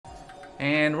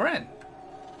And we're in.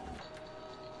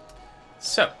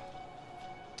 So,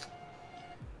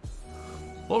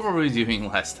 what were we doing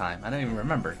last time? I don't even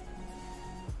remember.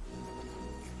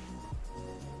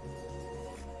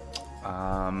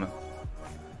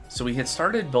 So we had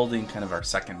started building kind of our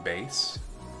second base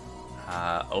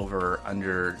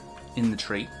in the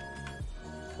tree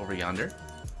over yonder,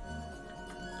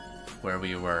 where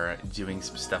we were doing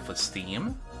some stuff with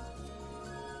Steam.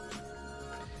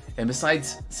 And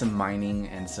besides some mining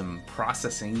and some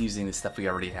processing using the stuff we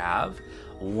already have,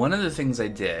 one of the things I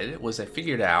did was I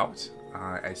figured out,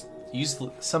 I used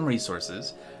some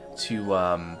resources to,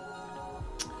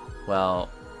 well,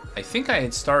 I think I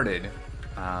had started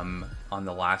on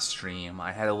the last stream.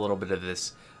 I had a little bit of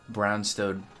this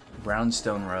brownstone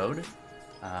road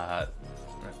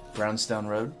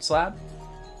slab,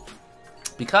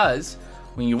 because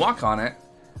when you walk on it,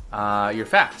 you're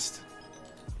fast.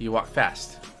 You walk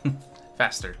fast.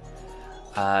 Faster.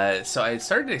 So I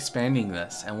started expanding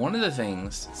this, and one of the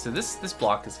things, so this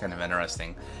block is kind of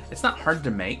interesting. It's not hard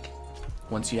to make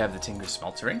once you have the Tinker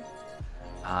Smeltery,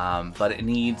 but it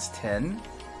needs tin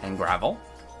and gravel.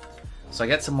 So I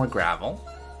got some more gravel,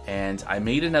 and I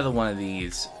made another one of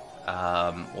these,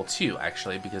 well, two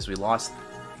actually, because we lost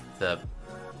the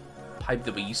pipe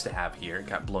that we used to have here. It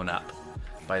got blown up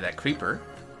by that creeper.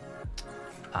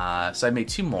 So I made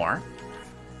two more,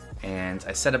 and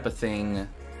I set up a thing.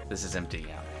 This is empty,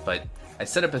 yeah, but I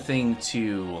set up a thing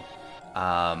to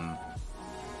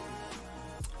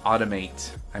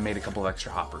automate. I made a couple of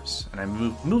extra hoppers, and I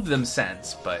moved them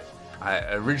since, but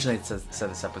I originally set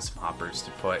this up with some hoppers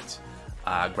to put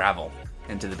gravel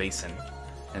into the basin.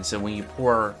 And so when you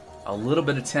pour a little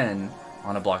bit of tin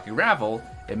on a block of gravel,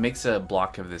 it makes a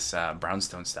block of this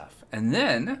brownstone stuff. And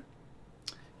then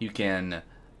you can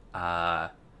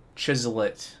chisel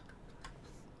it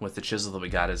with the chisel that we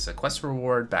got as a quest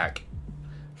reward back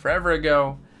forever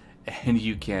ago. And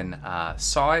you can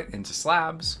saw it into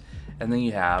slabs, and then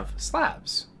you have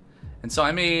slabs. And so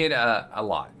I made a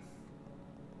lot.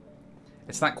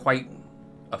 It's not quite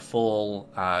a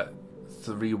full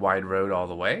 3 wide road all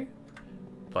the way,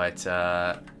 but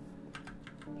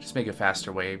just make a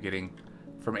faster way of getting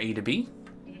from A to B.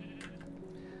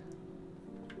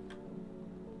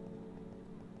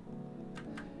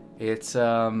 It's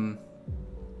I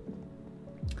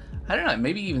don't know,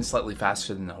 maybe even slightly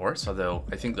faster than the horse, although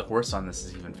I think the horse on this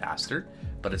is even faster,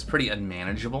 but it's pretty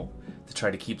unmanageable to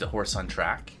try to keep the horse on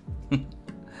track.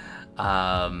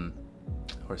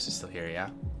 Horse is still here, yeah?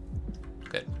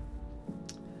 Good.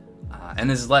 And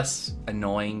this is less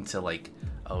annoying to, like,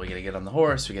 oh, we gotta get on the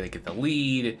horse, we gotta get the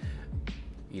lead,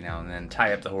 you know, and then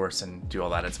tie up the horse and do all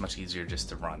that. It's much easier just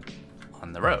to run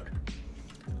on the road.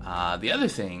 The other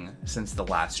thing since the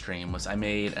last stream was I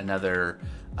made another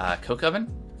coke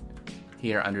oven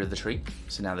here under the tree.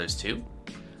 So now there's 2.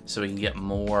 So we can get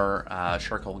more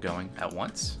charcoal going at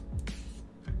once.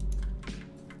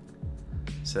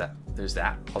 So there's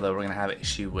that. Although we're gonna have an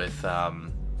issue with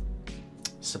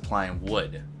supplying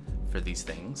wood for these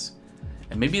things.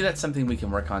 And maybe that's something we can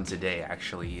work on today,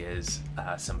 actually, is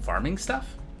some farming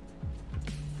stuff.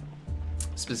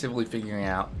 Specifically figuring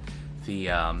out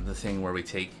the thing where we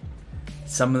take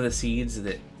some of the seeds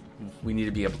that we need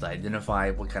to be able to identify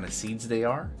what kind of seeds they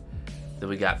are, that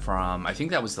we got from, I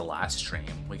think that was the last stream.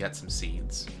 We got some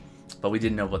seeds, but we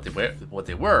didn't know what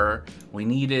they were. We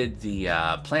needed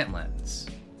the plant lens,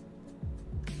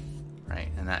 right?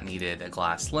 And that needed a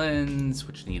glass lens,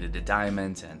 which needed a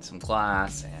diamond and some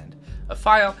glass and a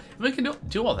file. And we can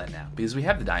do all that now because we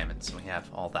have the diamonds and we have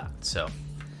all that. So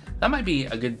that might be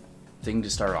a good thing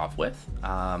to start off with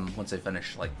once I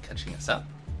finish like catching us up.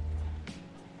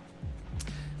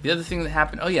 The other thing that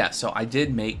happened, oh yeah, so I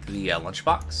did make the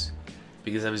lunchbox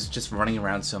because I was just running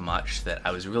around so much that I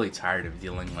was really tired of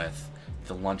dealing with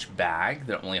the lunch bag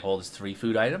that only holds 3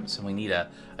 food items, and we need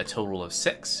a total of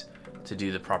 6 to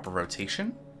do the proper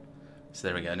rotation. So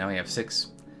there we go. Now we have 6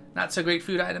 not so great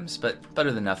food items, but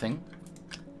better than nothing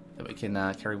that we can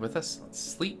carry with us. Let's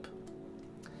sleep.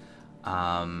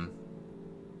 I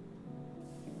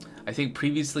think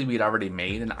previously we'd already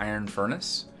made an iron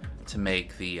furnace to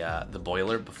make the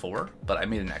boiler before, but I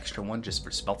made an extra one just for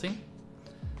smelting.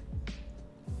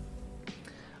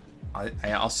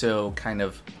 I also kind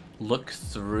of looked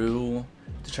through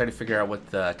to try to figure out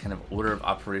what the kind of order of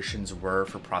operations were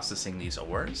for processing these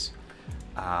ores.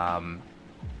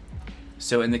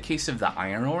 So in the case of the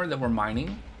iron ore that we're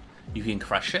mining, you can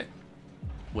crush it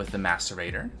with the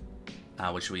macerator,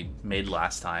 which we made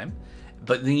last time,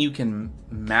 but then you can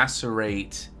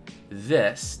macerate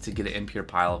this to get an impure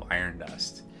pile of iron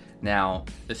dust. Now,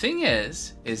 the thing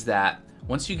is that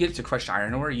once you get to crushed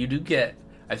iron ore, you do get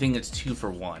I think it's 2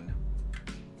 for 1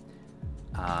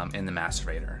 in the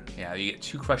macerator. Yeah, you get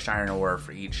 2 crushed iron ore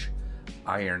for each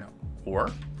iron ore.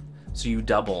 So you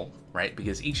double, right?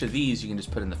 Because each of these you can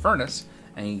just put in the furnace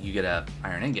and you get a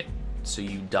iron ingot. So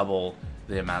you double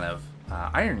the amount of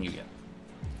iron you get,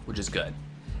 which is good.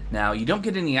 Now, you don't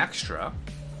get any extra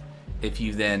if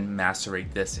you then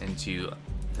macerate this into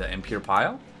the impure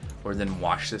pile, or then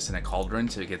wash this in a cauldron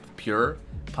to get the pure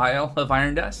pile of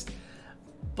iron dust.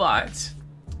 But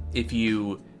if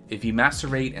you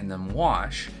macerate and then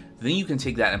wash, then you can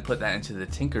take that and put that into the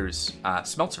tinker's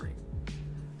smeltery.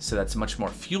 So that's much more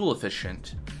fuel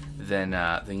efficient than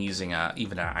using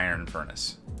even an iron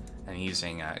furnace and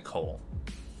using coal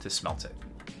to smelt it.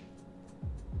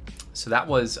 So that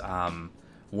was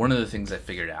one of the things I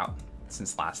figured out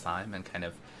since last time, and kind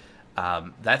of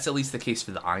that's at least the case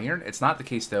for the iron. It's not the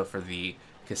case though for the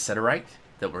cassiterite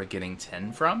that we're getting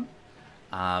tin from.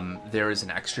 There is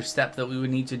an extra step that we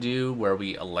would need to do where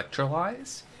we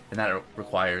electrolyze, and that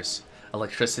requires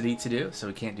electricity to do, so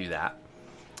we can't do that.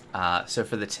 So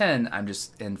for the tin,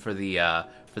 for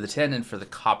the tin and for the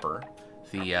copper,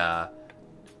 the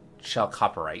shell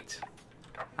copperite,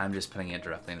 I'm just putting it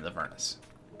directly into the furnace.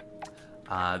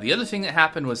 The other thing that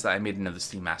happened was that I made another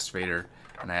steam macerator,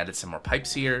 and I added some more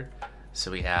pipes here.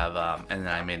 So we have, and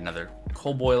then I made another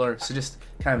coal boiler. So just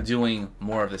kind of doing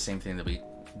more of the same thing that we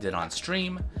did on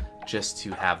stream, just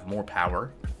to have more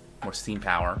power, more steam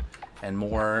power, and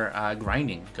more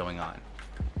grinding going on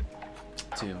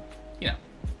to, you know,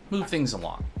 move things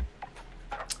along.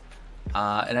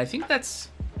 And I think that's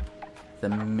the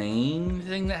main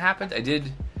thing that happened. I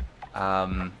did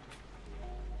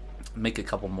make a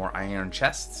couple more iron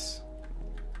chests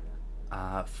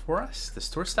for us to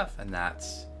store stuff, and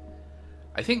that's,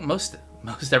 I think, most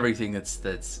everything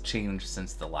that's changed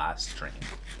since the last stream.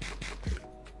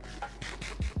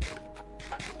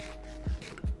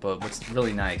 But what's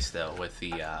really nice though with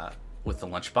the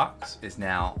lunchbox is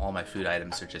now all my food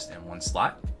items are just in one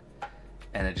slot,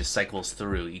 and it just cycles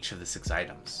through each of the 6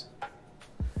 items.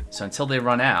 So until they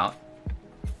run out,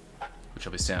 which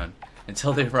will be soon,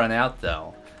 until they run out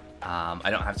though, I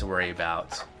don't have to worry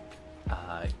about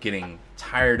getting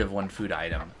tired of one food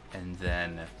item and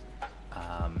then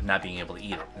not being able to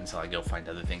eat it until I go find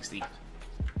other things to eat.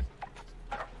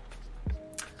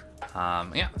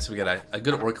 Yeah, so we got a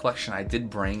good ore collection. I did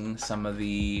bring some of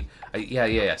the...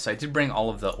 So I did bring all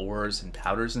of the ores and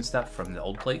powders and stuff from the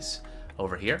old place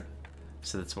over here.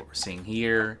 So that's what we're seeing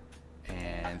here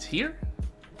and here.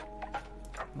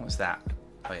 What was that?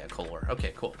 Oh yeah, coal ore.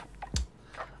 Okay, cool.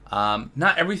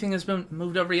 Not everything has been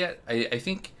moved over yet. I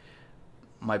think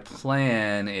my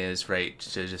plan is, right,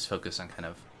 to just focus on kind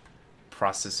of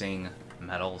processing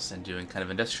metals and doing kind of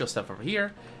industrial stuff over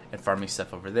here and farming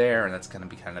stuff over there, and that's going to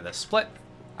be kind of the split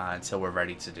until we're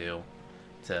ready to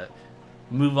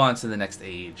move on to the next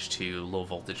age, to low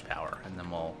voltage power, and then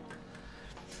we'll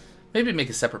maybe make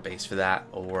a separate base for that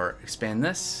or expand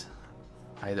this.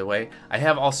 Either way, I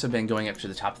have also been going up to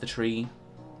the top of the tree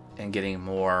and getting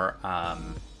more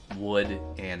wood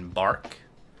and bark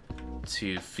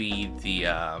to feed the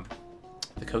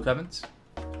coke ovens,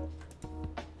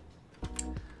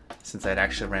 since I'd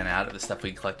actually ran out of the stuff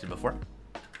we collected before.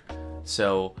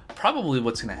 So probably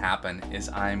what's going to happen is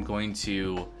I'm going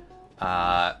to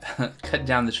cut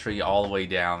down the tree all the way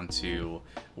down to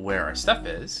where our stuff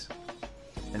is,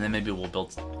 and then maybe we'll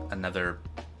build another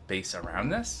base around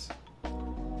this.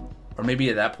 Or maybe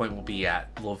at that point we'll be at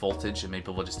low voltage and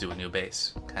maybe we'll just do a new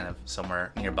base kind of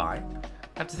somewhere nearby.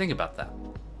 I have to think about that.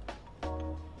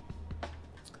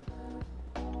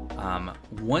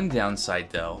 One downside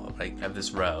though of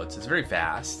this road is it's very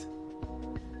fast,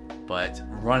 but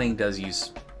running does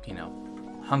use, you know,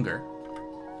 hunger.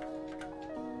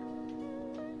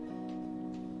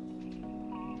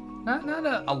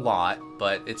 Not a lot,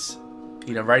 but it's,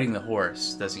 you know, riding the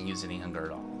horse doesn't use any hunger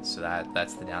at all. So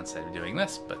that's the downside of doing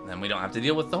this, but then we don't have to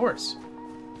deal with the horse.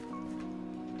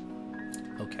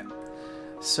 Okay.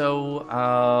 So,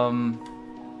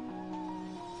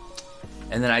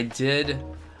 and then I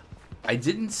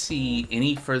didn't see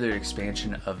any further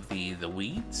expansion of the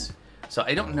weeds. So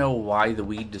I don't know why the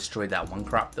weed destroyed that one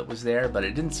crop that was there, but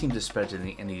it didn't seem to spread to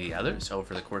any of the others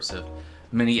over the course of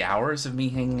many hours of me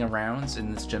hanging around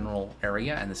in this general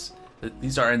area. And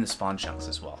these are in the spawn chunks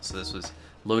as well. So this was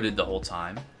loaded the whole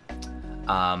time.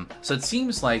 So it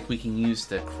seems like we can use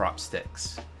the crop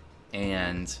sticks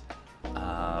and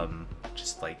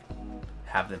just like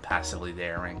have them passively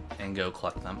there and go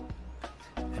collect them.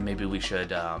 And maybe we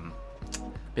should,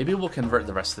 maybe we'll convert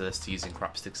the rest of this to using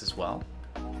crop sticks as well.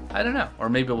 I don't know. Or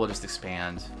maybe we'll just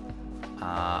expand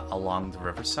along the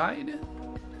riverside.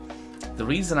 the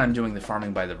reason I'm doing the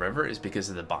farming by the river is because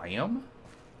of the biome.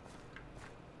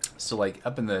 So like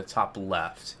up in the top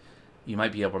left, you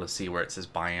might be able to see where it says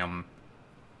biome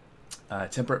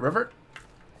temperate river.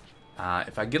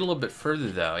 If I get a little bit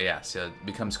further though, yeah, so it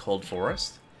becomes cold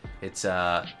forest. It's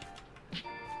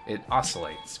it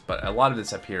oscillates, but a lot of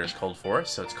this up here is cold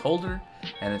forest, so it's colder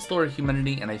and it's lower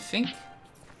humidity, and I think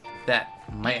that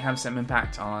might have some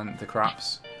impact on the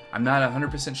crops. I'm not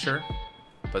 100% sure,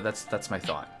 but that's my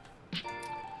thought.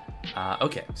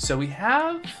 Okay, so we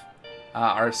have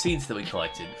our seeds that we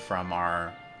collected from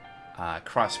our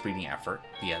crossbreeding effort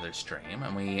the other stream,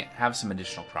 and we have some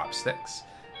additional crop sticks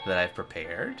that I've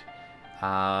prepared.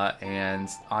 And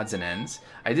odds and ends.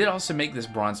 I did also make this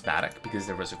bronze mattock because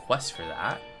there was a quest for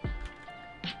that.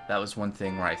 That was one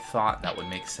thing where I thought that would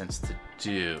make sense to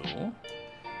do.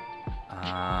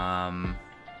 I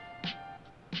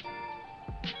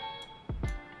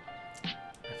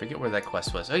forget where that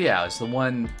quest was. Oh yeah, it was the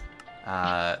one,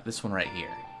 this one right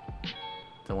here.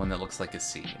 The one that looks like a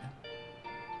seed.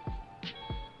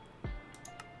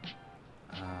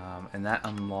 And that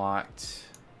unlocked...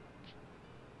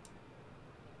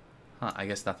 Huh, I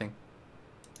guess nothing.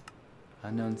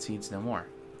 Unknown seeds no more.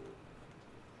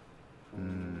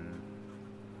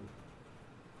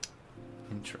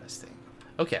 Interesting.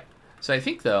 Okay, so I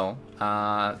think though,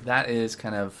 that is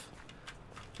kind of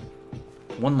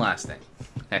one last thing,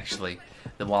 actually,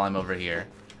 that while I'm over here,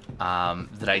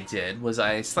 that I did was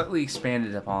I slightly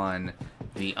expanded upon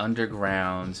the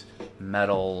underground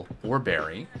metal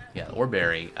oreberry,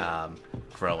 oreberry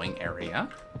growing area.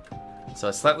 So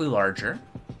it's slightly larger.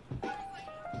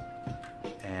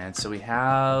 And so we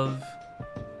have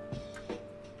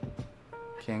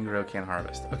can grow, can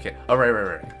harvest. Okay. Oh,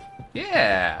 right.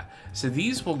 Yeah. So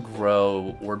these will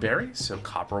grow ore berries, so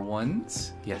copper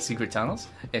ones. Yeah, secret tunnels.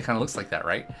 It kind of looks like that,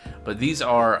 right? But these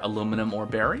are aluminum ore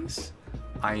berries,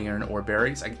 iron ore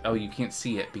berries. Oh, you can't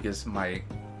see it because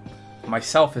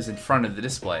myself is in front of the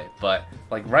display, but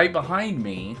like right behind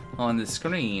me on the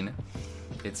screen,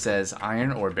 it says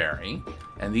iron ore berry.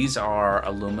 And these are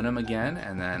aluminum again,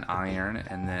 and then iron,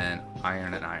 and then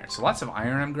iron and iron. So lots of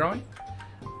iron I'm growing.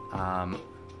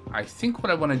 I think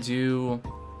what I want to do...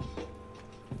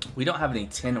 We don't have any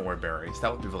tin ore berries.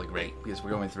 That would be really great, because we're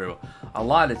going through a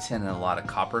lot of tin and a lot of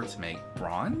copper to make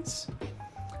bronze.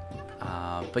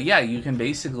 But yeah, you can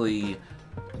basically,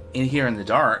 in here in the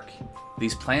dark,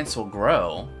 these plants will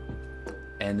grow.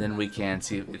 And then we can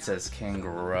see, it says can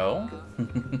grow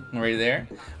right there.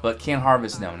 But can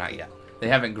harvest, no, not yet. They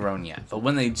haven't grown yet, but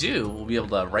when they do, we'll be able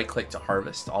to right-click to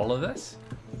harvest all of this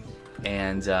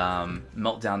and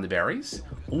melt down the berries,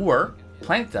 or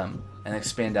plant them and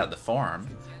expand out the farm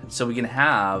so we can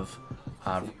have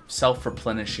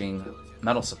self-replenishing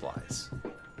metal supplies.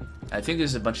 I think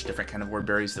there's a bunch of different kind of ore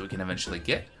berries that we can eventually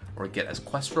get or get as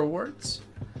quest rewards.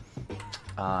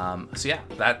 So yeah,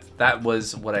 that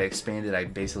was what I expanded. I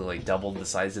basically doubled the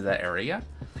size of that area.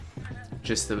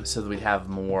 Just so that we'd have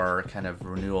more kind of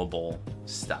renewable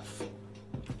stuff.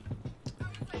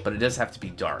 But it does have to be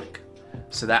dark.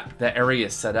 So that area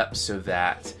is set up so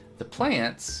that the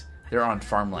plants, they're on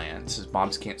farmland, so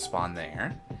mobs can't spawn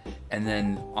there. And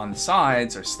then on the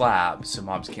sides are slabs, so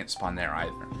mobs can't spawn there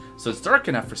either. So it's dark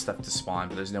enough for stuff to spawn,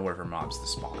 but there's nowhere for mobs to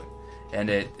spawn.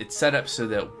 And it's set up so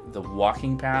that the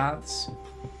walking paths,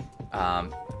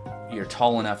 you're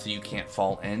tall enough that you can't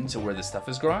fall into where the stuff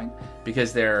is growing,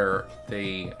 because they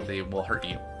will hurt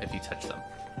you if you touch them.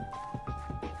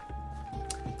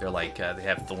 They're like they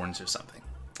have thorns or something.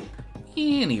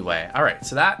 Anyway, all right,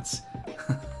 so that's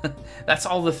that's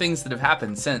all the things that have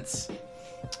happened since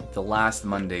the last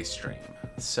Monday stream.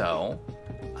 So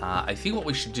I think what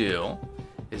we should do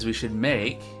is we should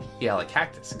make like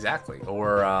cactus, exactly,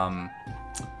 or I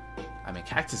mean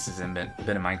cactus has been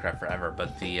in Minecraft forever,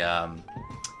 but the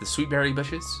sweetberry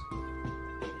bushes,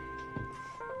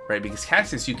 right? Because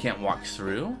cactus you can't walk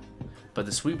through, but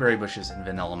the sweetberry bushes in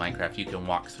vanilla Minecraft you can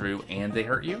walk through and they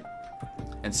hurt you,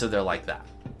 and so they're like that.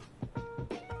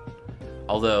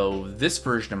 Although this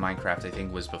version of Minecraft I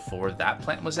think was before that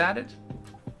plant was added.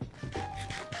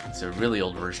 It's a really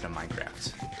old version of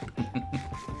Minecraft.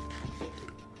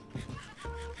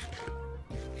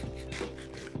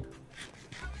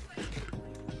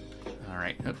 All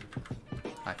right,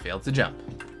 I failed to jump.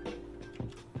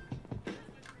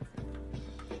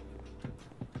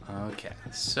 Okay,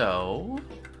 so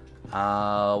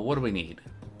what do we need?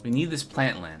 We need this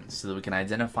plant lens so that we can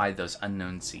identify those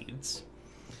unknown seeds.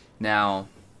 Now,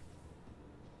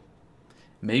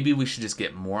 maybe we should just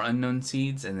get more unknown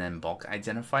seeds and then bulk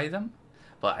identify them.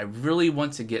 But I really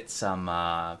want to get some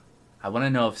I want to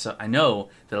know if I know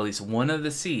that at least one of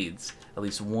the seeds,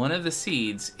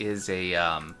 is a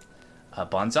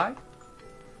bonsai.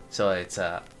 So it's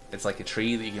like a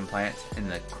tree that you can plant in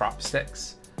the crop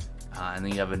sticks, and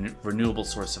then you have a renewable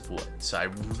source of wood. So I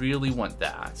really want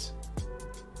that.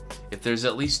 If there's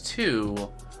at least 2,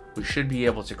 we should be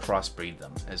able to crossbreed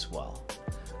them as well.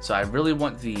 So I really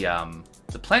want the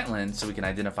plant lens so we can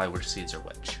identify which seeds are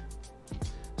which.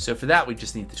 So for that, we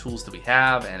just need the tools that we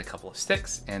have and a couple of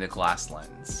sticks and a glass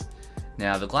lens.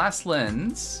 Now the glass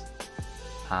lens,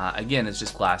 again, is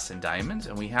just glass and diamonds,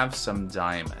 and we have some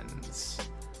diamonds.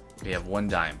 We have 1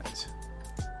 diamond.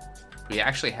 We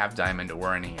actually have diamond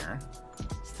ore in here.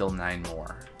 Still 9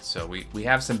 more. So we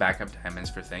have some backup diamonds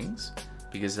for things,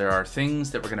 because there are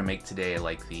things that we're gonna make today,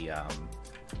 like the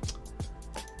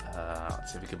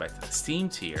let's see if we go back to the steam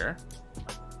tier.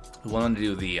 We want to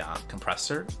do the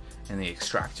compressor and the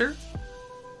extractor.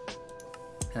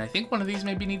 And I think one of these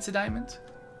maybe needs a diamond.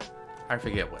 I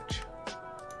forget which.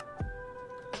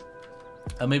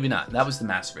 Oh, maybe not. That was the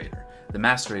macerator. The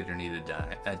macerator needed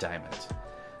a diamond.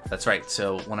 That's right.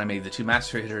 So when I made the 2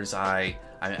 macerators, I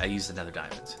used another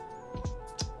diamond.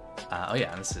 Oh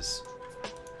yeah, this is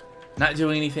not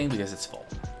doing anything because it's full.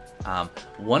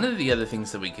 One of the other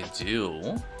things that we could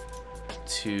do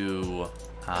to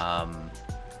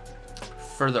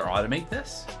further automate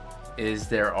this is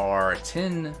there are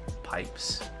tin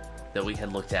pipes that we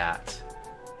had looked at.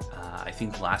 I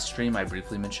think last stream I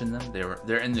briefly mentioned them.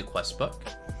 They're in the quest book,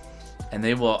 and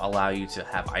they will allow you to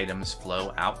have items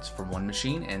flow out from one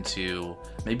machine into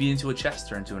maybe into a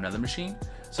chest or into another machine.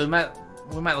 So we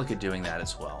might look at doing that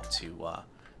as well to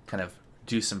kind of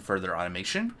do some further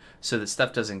automation so that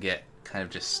stuff doesn't get kind of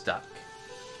just stuck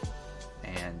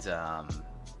and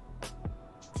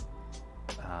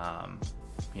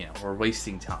you know, we're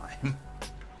wasting time.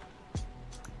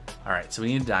 All right, so we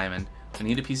need a diamond. We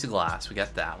need a piece of glass. We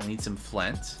got that. We need some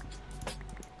flint.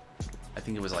 I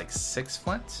think it was like 6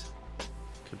 flint.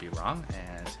 Could be wrong.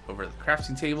 And over the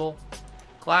crafting table,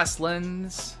 glass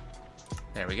lens.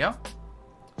 There we go.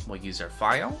 We'll use our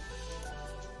file.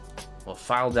 We'll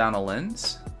file down a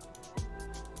lens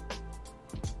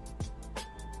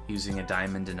using a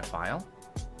diamond and a file.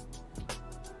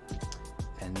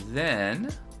 And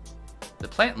then the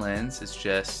plant lens is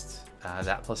just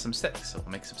that plus some sticks. So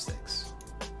we'll make some sticks.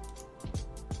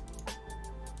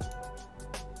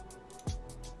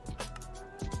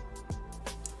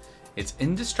 It's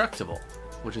indestructible,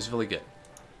 which is really good.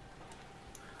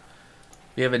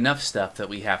 We have enough stuff that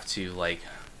we have to, like...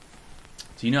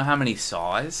 Do you know how many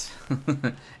saws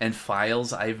and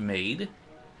files I've made?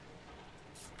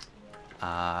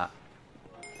 There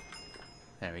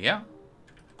we go.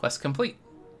 Quest complete.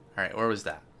 Alright, where was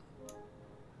that?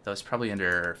 That was probably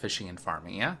under fishing and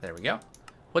farming, yeah? There we go.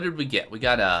 What did we get? We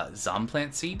got a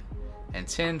Zomplant seed and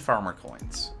 10 farmer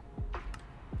coins.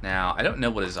 Now, I don't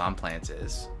know what a Zomplant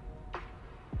is.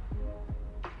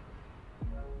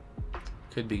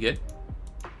 Could be good.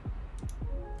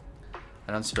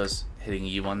 I don't suppose hitting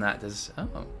U on that does...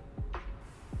 Oh.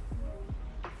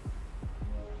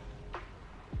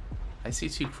 I see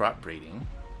 2 crop breeding.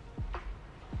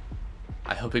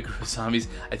 I hope it grows zombies.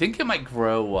 I think it might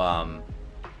grow,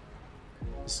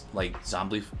 like,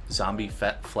 zombie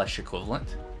flesh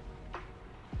equivalent.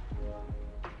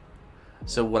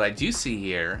 So what I do see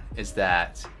here is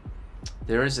that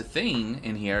there is a thing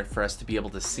in here for us to be able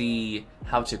to see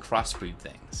how to crossbreed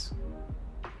things.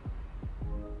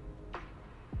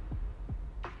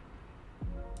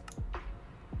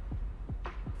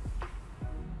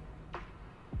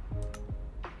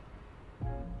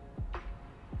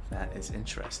 That is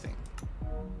interesting.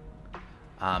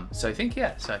 So I think,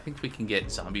 yeah, so I think we can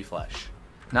get zombie flesh.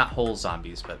 Not whole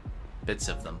zombies, but bits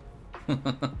of them.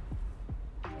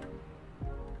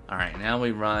 Alright, now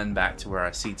we run back to where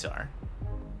our seeds are.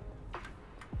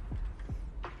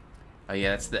 Oh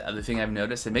yeah, that's the other thing I've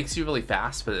noticed. It makes you really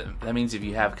fast, but that means if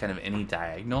you have kind of any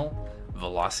diagonal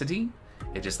velocity,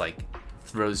 it just like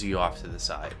throws you off to the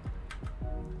side.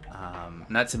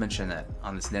 Not to mention that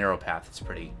on this narrow path, it's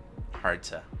pretty hard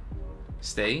to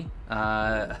stay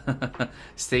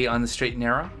stay on the straight and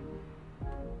narrow.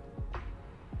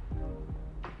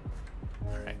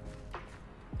 All right.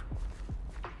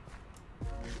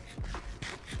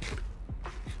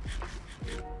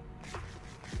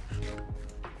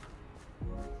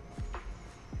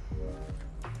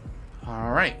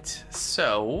 All right,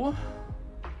 so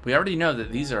we already know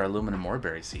that these are aluminum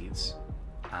oreberry seeds.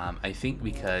 I think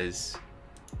because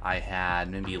I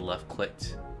had maybe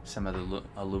left-clicked some of the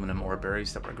aluminum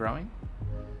oreberries that we're growing.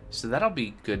 So that'll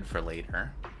be good for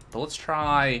later. But let's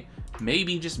try,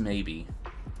 maybe, just maybe,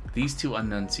 These 2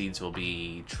 unknown seeds will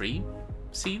be tree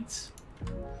seeds.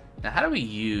 Now, how do we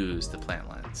use the plant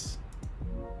lens?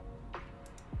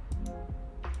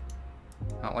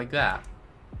 Not like that.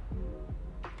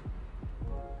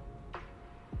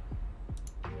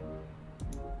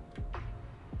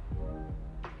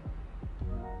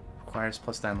 Requires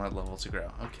 +9 light level to grow.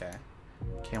 Okay.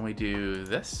 Can we do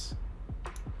this?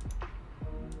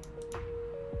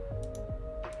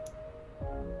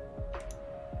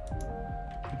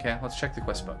 Okay, let's check the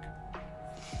quest book.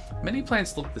 Many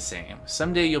plants look the same.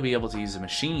 Someday you'll be able to use a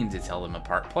machine to tell them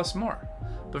apart, plus more.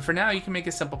 But for now, you can make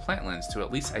a simple plant lens to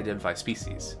at least identify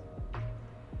species.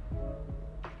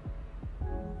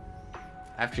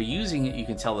 After using it, you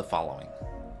can tell the following.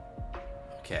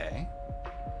 Okay.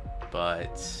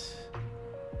 But...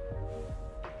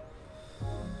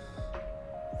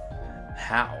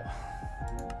 how?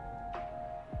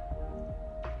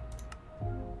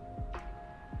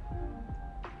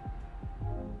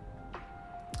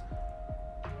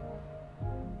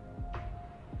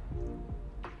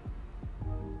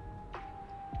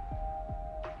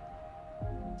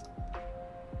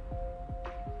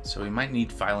 So we might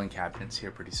need filing cabinets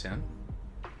here pretty soon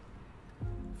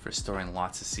for storing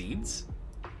lots of seeds.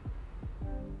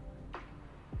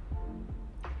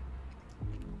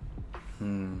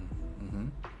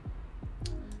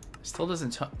 Still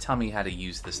doesn't tell me how to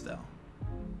use this though.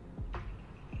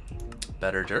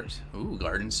 Better dirt. Ooh,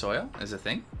 garden soil is a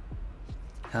thing.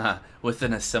 With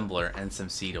an assembler and some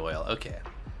seed oil. Okay,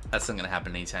 that's not gonna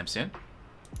happen anytime soon.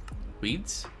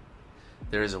 Weeds.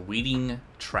 There is a weeding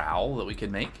trowel that we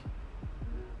could make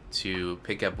to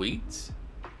pick up weeds.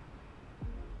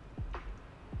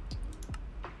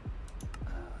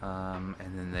 And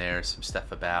then there's some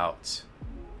stuff about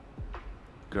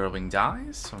growing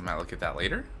dyes, so we might look at that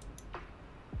later.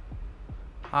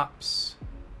 Hops,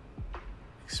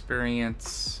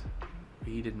 experience,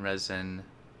 weed and resin,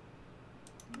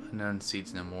 unknown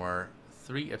seeds no more,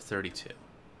 3 of 32.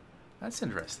 That's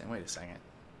interesting. Wait a second.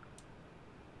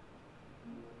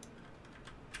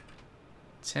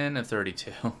 10 of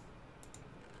 32.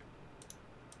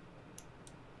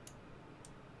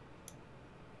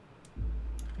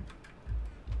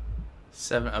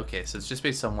 Seven. Okay, so it's just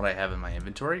based on what I have in my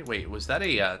inventory. Wait, was that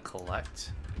a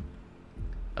collect?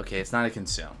 Okay, it's not a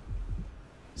consume.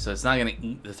 So it's not going to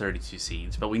eat the 32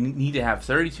 seeds, but we need to have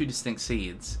 32 distinct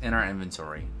seeds in our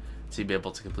inventory to be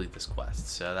able to complete this quest.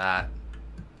 So that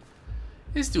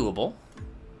is doable.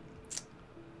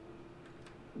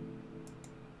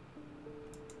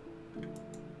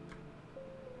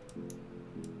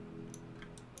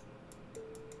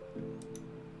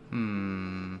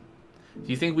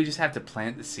 Do you think we just have to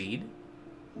plant the seed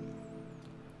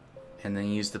and then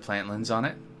use the plant lens on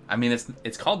it? I mean,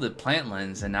 it's called the plant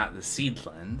lens and not the seed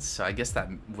lens, so I guess that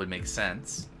would make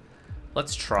sense.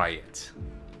 Let's try it.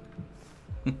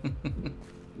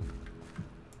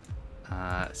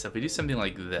 So if we do something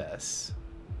like this.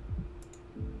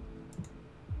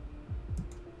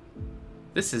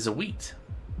 This is a wheat.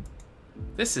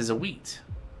 This is a wheat.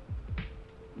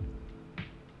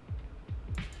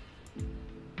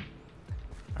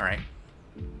 All right.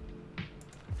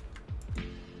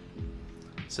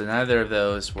 So neither of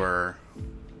those were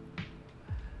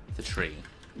the tree.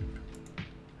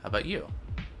 How about you?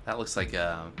 That looks like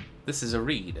a... This is a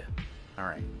reed. All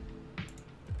right.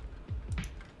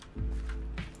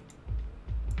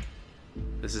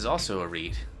 This is also a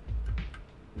reed.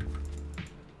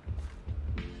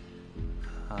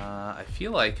 I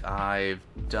feel like I've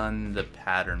done the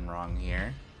pattern wrong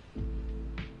here.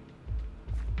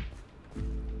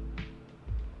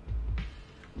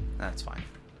 That's fine.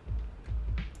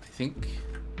 I think...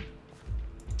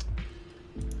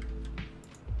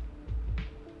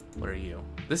 What are you?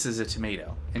 This is a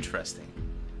tomato. Interesting.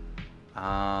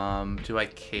 Do I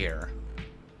care?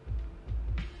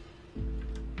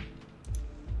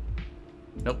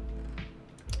 Nope.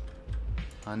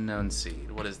 Unknown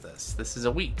seed. What is this? This is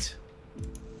a wheat.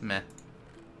 Meh.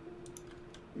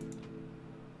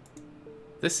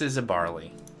 This is a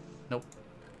barley. Nope.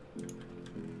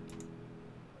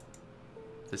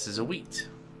 This is a wheat.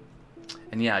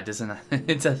 And yeah, it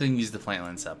doesn't use the plant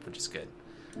lens up, which is good.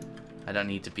 I don't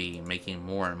need to be making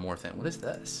more and more things. What is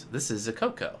this? This is a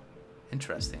cocoa.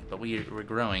 Interesting. But we're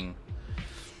growing.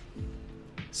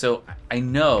 So I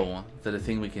know that a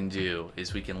thing we can do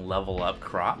is we can level up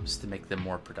crops to make them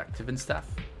more productive and stuff.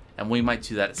 And we might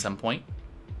do that at some point.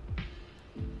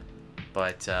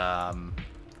 But I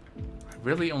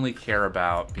really only care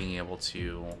about being able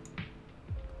to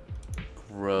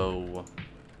grow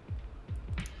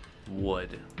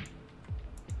wood.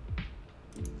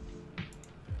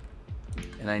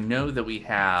 And I know that we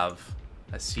have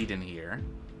a seed in here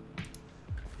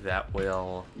that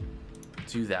will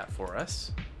do that for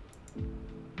us.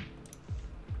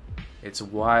 It's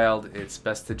wild. It's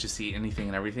best to just eat anything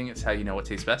and everything. It's how you know what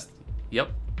tastes best.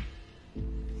 Yep.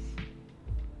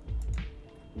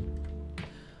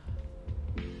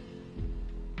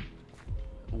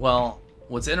 Well,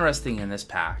 what's interesting in this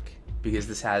pack, because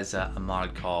this has a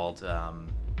mod called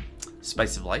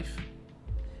Spice of Life,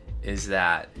 is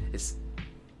that it's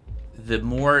the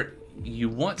more you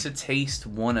want to taste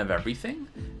one of everything,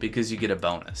 because you get a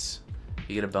bonus.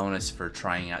 You get a bonus for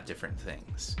trying out different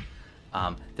things.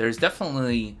 There's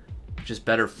definitely just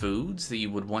better foods that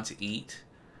you would want to eat.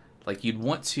 Like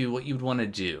what you'd want to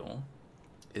do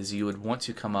is you would want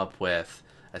to come up with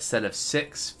a set of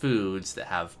 6 foods that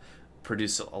have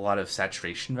produce a lot of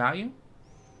saturation value.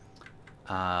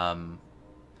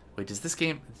 Wait, does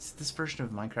this version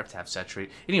of Minecraft have saturate?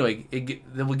 Anyway,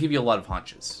 that will give you a lot of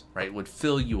hunches, right? It would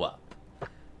fill you up.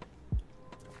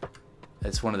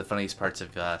 It's one of the funniest parts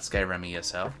of Skyrim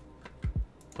ESO.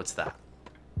 What's that?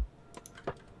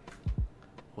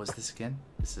 What's this again?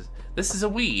 This is a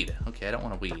weed. Okay, I don't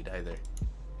want a weed either.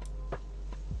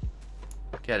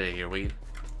 Get out of here, weed.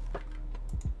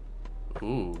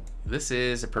 Ooh, this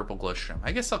is a purple glow shroom.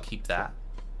 I guess I'll keep that.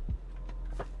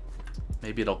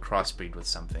 Maybe it'll crossbreed with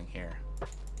something here.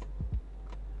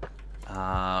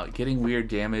 Getting weird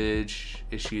damage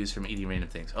issues from eating random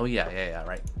things. Oh yeah,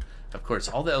 right. Of course,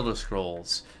 all the Elder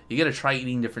Scrolls. You gotta try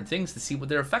eating different things to see what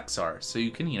their effects are, so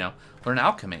you can, learn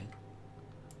alchemy.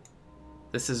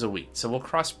 This is a wheat, so we'll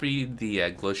crossbreed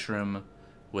the glow shroom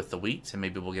with the wheat, and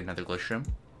maybe we'll get another glow shroom.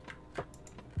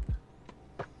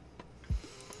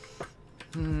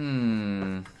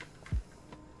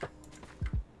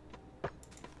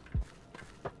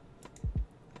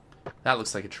 That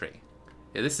looks like a tree.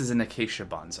 Yeah, this is an acacia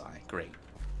bonsai. Great.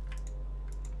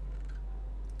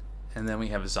 And then we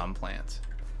have a zom plant.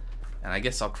 And I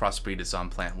guess I'll crossbreed a zom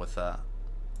plant with a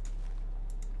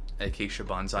acacia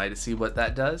bonsai to see what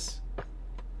that does.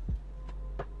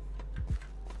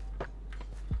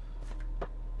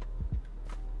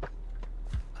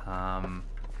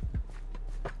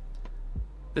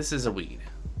 This is a weed.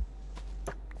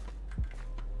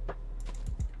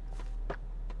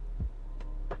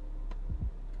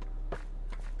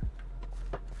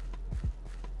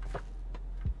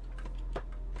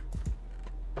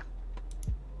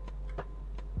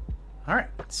 Alright,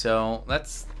 so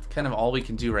that's kind of all we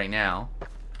can do right now.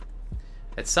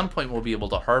 At some point we'll be able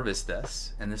to harvest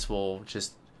this, and this will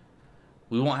just...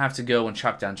 We won't have to go and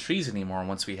chop down trees anymore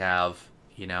once we have,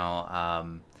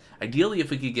 ideally if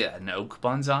we could get an oak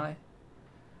bonsai.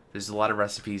 There's a lot of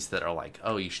recipes that are like,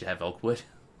 oh, you should have oak wood.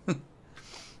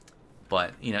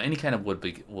 But, any kind of wood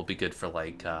will be good for,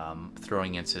 like,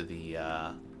 throwing into the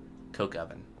coke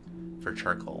oven for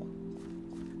charcoal.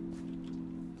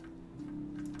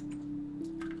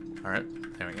 Alright,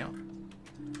 there we go.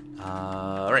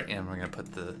 Alright, and we're going to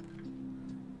put the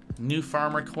new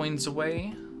farmer coins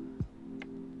away.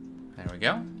 There we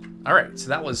go. Alright, so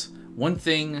that was one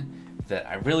thing that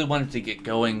I really wanted to get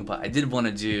going, but I did want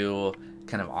to do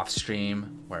kind of off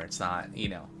stream where it's not,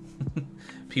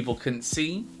 people couldn't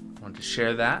see. I wanted to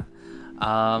share that.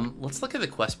 Let's look at the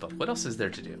quest book. What else is there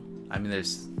to do? I mean,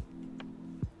 there's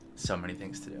so many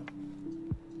things to do.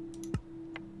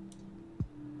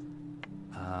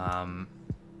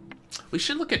 We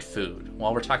should look at food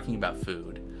while we're talking about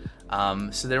food.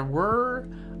 So there were...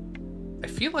 I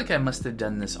feel like I must have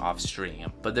done this off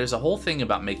stream, but there's a whole thing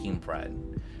about making bread.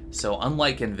 So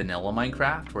unlike in vanilla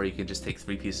Minecraft, where you can just take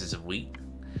 3 pieces of wheat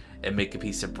and make a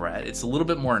piece of bread, it's a little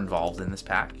bit more involved in this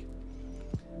pack.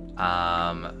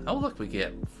 Oh look, we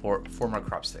get four more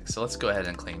crop sticks. So let's go ahead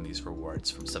and claim these rewards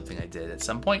from something I did at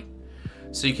some point.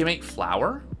 So you can make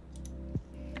flour,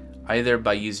 either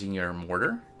by using your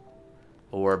mortar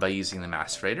or by using the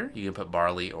macerator. You can put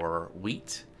barley or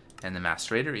wheat in the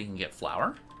macerator, you can get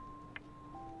flour.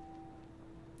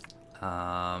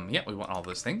 Yeah, we want all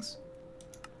those things.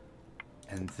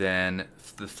 And then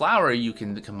the flour you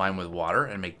can combine with water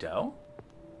and make dough.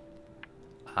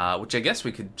 Which I guess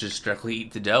we could just directly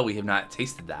eat the dough. We have not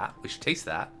tasted that. We should taste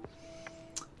that.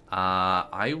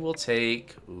 I will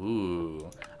take...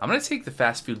 Ooh. I'm going to take the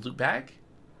fast food loot bag,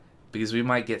 because we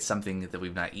might get something that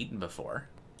we've not eaten before.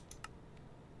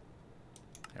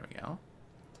 There we go.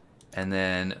 And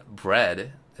then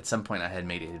bread. At some point I had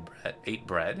made 8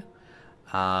 bread.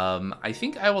 I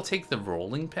think I will take the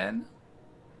rolling pin.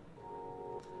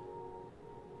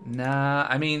 Nah,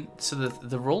 I mean, so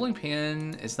the rolling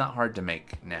pin is not hard to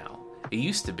make now. It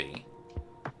used to be,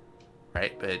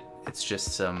 right? But it's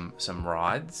just some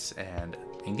rods and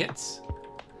ingots.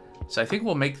 So I think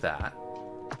we'll make that.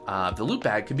 The loot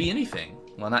bag could be anything.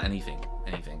 Well, not anything,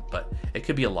 but it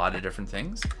could be a lot of different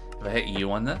things. If I hit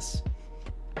U on this,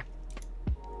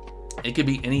 it could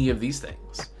be any of these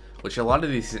things, which a lot of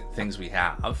these things we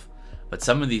have, but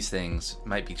some of these things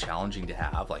might be challenging to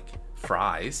have, like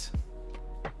fries.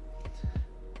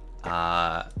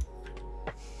 So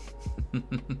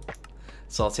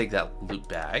I'll take that loot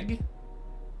bag,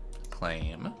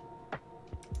 claim,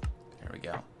 there we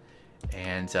go,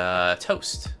 and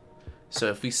toast. So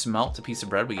if we smelt a piece of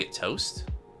bread, we get toast.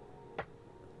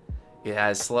 It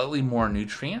has slightly more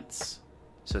nutrients,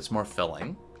 so it's more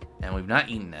filling, and we've not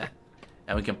eaten it,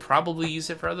 and we can probably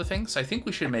use it for other things. So I think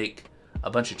we should make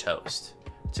a bunch of toast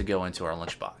to go into our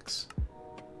lunchbox.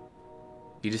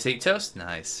 You just ate toast?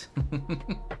 Nice.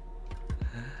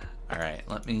 All right,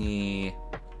 let me,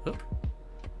 oop,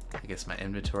 I guess my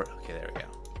inventory, okay, there we go.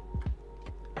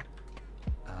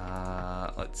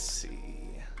 Let's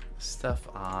see, stuff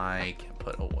I can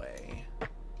put away.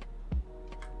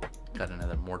 Got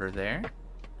another mortar there.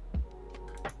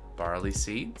 Barley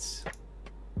seeds.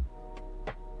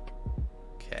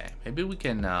 Okay, maybe we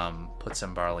can put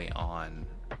some barley on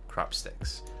crop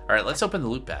sticks. All right, let's open the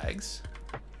loot bags.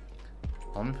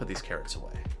 Let me put these carrots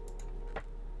away.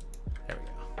 There we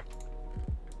go.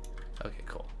 Okay,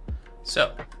 cool.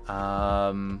 So,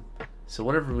 so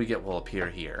whatever we get will appear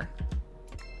here.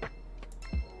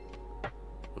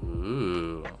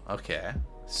 Ooh, okay.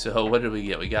 So what did we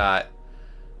get? We got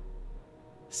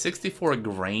 64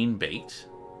 grain bait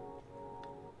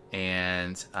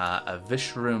and a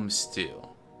vishroom stew.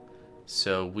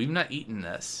 So we've not eaten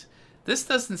this. This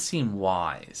doesn't seem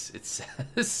wise. It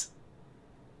says,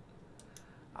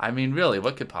 I mean, really,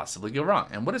 what could possibly go wrong?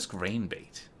 And what is grain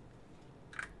bait?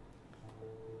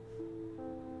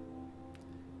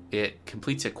 It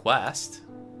completes a quest.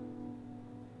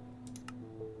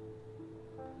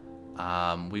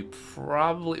 We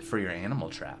probably, for your animal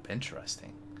trap,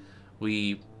 interesting.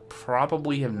 We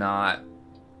probably have not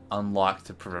unlocked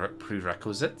the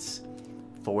prerequisites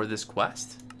for this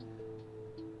quest.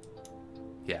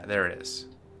 Yeah, there it is.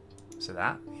 So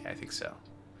that? Yeah, I think so.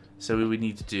 So we would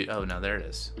need to do, oh no, there it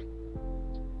is.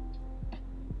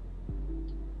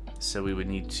 So we would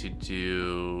need to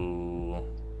do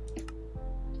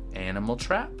animal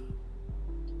trap?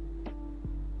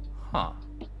 Huh.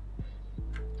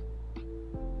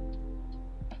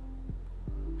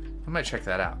 I might check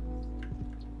that out.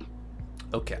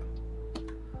 Okay.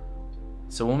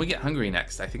 So when we get hungry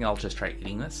next, I think I'll just try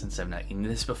eating this since I've not eaten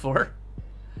this before.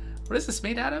 What is this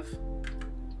made out of?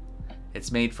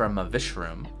 It's made from a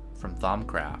vishroom from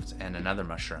Thaumcraft and another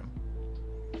mushroom.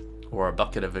 Or a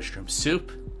bucket of vishroom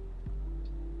soup.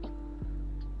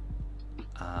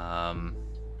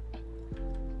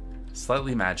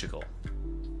 Slightly magical.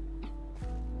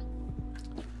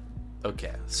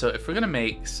 Okay, so if we're gonna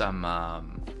make some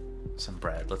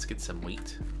bread, let's get some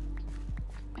wheat.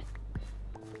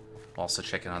 Also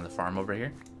checking on the farm over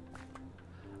here.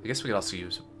 I guess we could also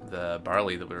use the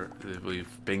barley that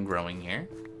we've been growing here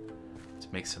to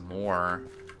make some more.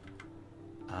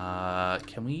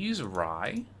 Can we use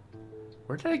rye?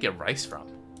 Where did I get rice from?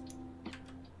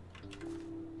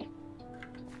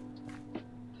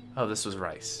 Oh, this was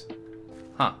rice.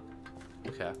 Huh.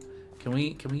 Okay. Can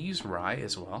we use rye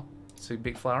as well? So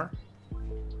big flour?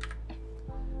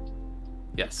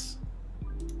 Yes.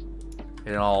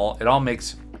 It all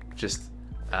makes just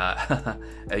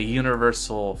a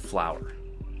universal flour.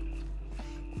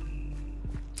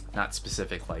 Not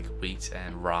specific like wheat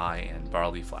and rye and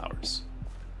barley flours.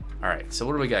 Alright, so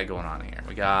what do we got going on here?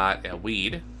 We got a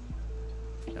weed.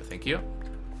 No, thank you.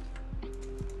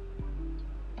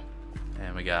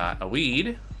 And we got a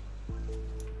weed.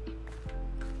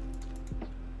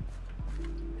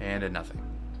 And a nothing.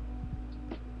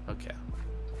 Okay.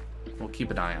 We'll keep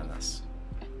an eye on this.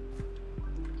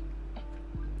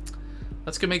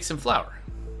 Let's go make some flour.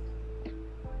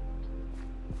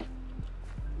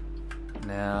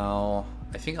 Now,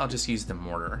 I think I'll just use the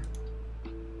mortar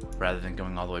rather than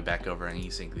going all the way back over and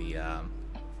using the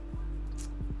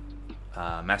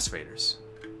macerators.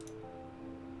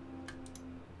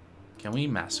 Can we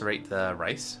macerate the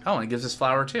rice? Oh, and it gives us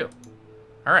flour too.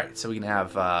 All right, so we can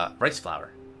have rice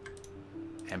flour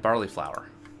and barley flour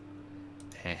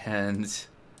and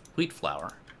wheat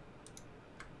flour.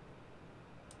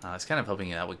 I was kind of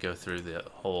hoping that would go through the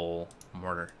whole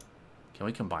mortar. Can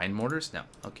we combine mortars? No.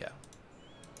 Okay.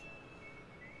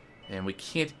 And we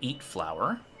can't eat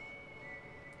flour.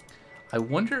 I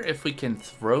wonder if we can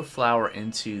throw flour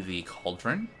into the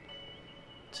cauldron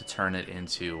to turn it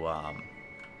into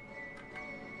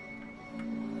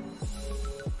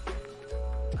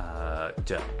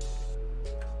dough.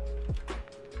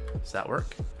 Does that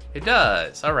work? It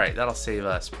does. All right, that'll save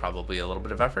us probably a little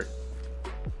bit of effort.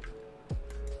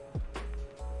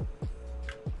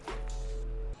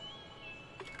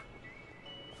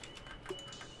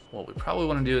 What we probably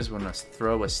want to do is we're going to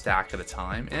throw a stack at a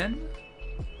time in.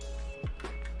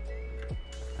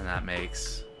 And that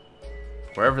makes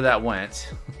wherever that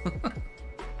went.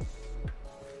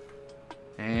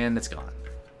 And it's gone.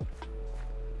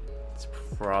 It's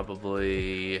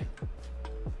probably...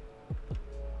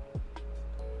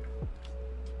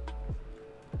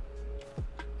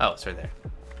 Oh, it's right there.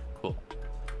 Cool.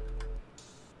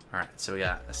 Alright, so we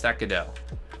got a stack of dough.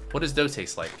 What does dough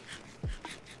taste like?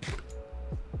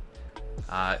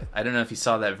 I don't know if you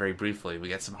saw that very briefly. We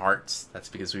got some hearts. That's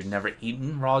because we've never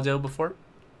eaten raw dough before.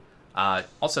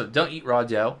 Also, don't eat raw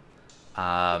dough.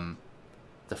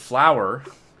 The flour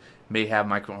may have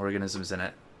microorganisms in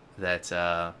it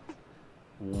that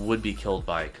would be killed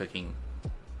by cooking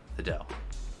the dough.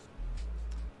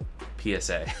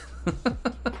 PSA.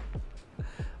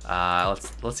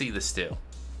 Let's eat the stew.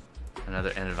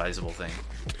 Another inadvisable thing.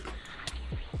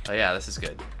 Oh yeah, this is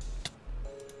good.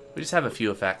 We just have a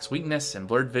few effects: weakness and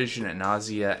blurred vision and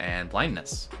nausea and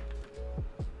blindness.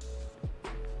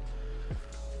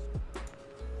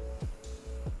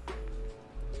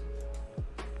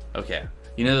 Okay,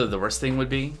 you know the worst thing would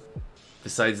be,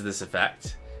 besides this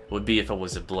effect, would be if it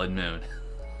was a blood moon.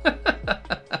 The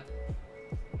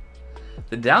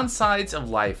downsides of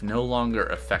life no longer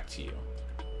affect you.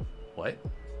 What?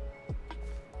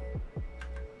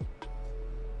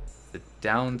 The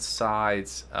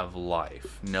downsides of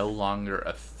life no longer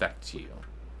affect you.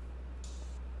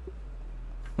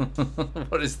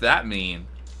 What does that mean?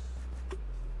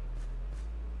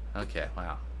 Okay,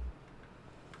 wow.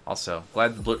 Also,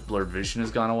 glad the blurred vision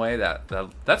has gone away.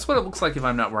 That's what it looks like if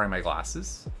I'm not wearing my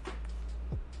glasses.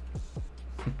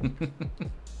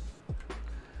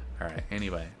 Alright,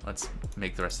 anyway, let's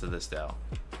make the rest of this dough.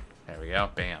 There we go,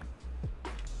 bam.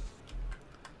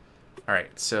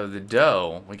 Alright, so the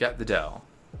dough, we got the dough.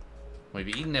 We've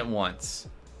eaten it once.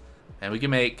 And we can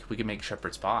make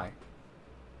shepherd's pie.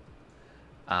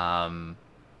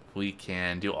 We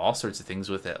can do all sorts of things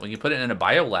with it. We can put it in a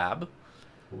biolab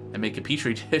and make a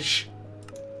petri dish.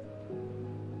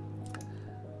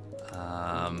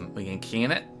 We can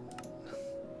can it.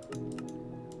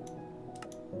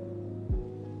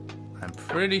 I'm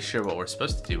pretty sure what we're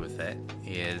supposed to do with it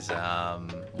is,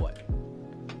 what?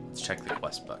 Let's check the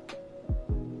quest book.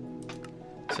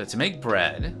 So to make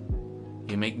bread,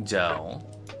 you make dough.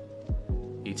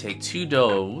 You take 2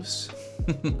 doughs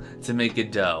to make a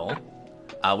dough,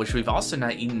 which we've also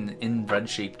not eaten in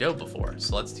bread-shaped dough before.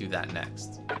 So let's do that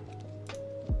next.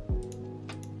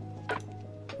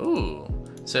 Ooh.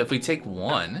 So if we take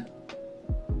 1,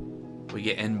 we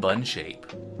get in bun shape.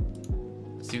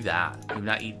 Let's do that. We've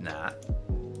not eaten that.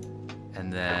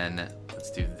 And then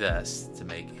let's do this to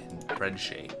make in bread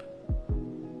shape.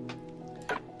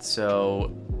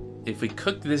 So if we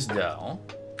cook this dough,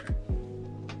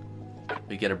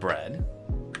 we get a bread.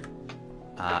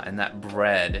 And that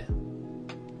bread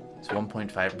is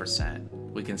 1.5%.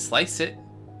 We can slice it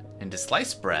into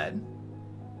sliced bread,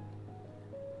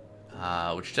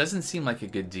 which doesn't seem like a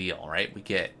good deal, right? We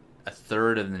get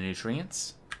 1/3 of the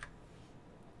nutrients.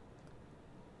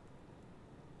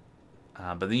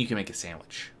 But then you can make a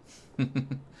sandwich.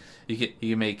 you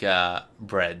can make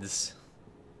breads.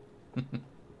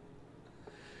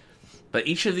 But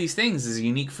each of these things is a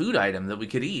unique food item that we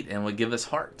could eat and would give us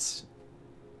hearts.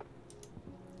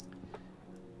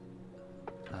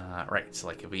 Right, so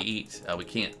like if we eat, we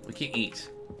can't eat.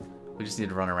 We just need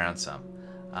to run around some.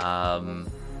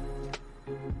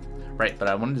 Right, but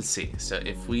I wanted to see. So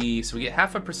if we get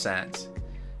 0.5%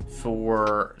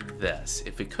 for this.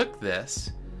 If we cook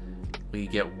this, we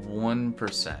get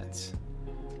 1%.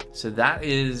 So that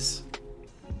is,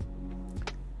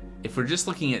 if we're just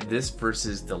looking at this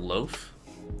versus the loaf,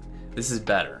 this is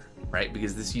better, right?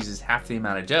 Because this uses half the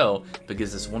amount of dough, but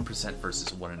gives us 1%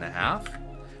 versus 1.5.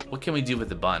 What can we do with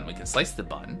the bun? We can slice the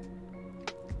bun,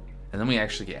 and then we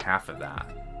actually get half of that.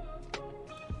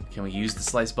 Can we use the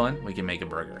sliced bun? We can make a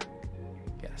burger.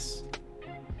 Yes.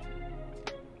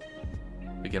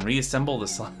 We can reassemble the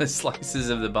slices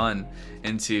of the bun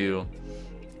into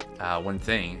one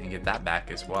thing and get that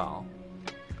back as well.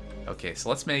 Okay, so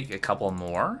let's make a couple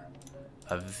more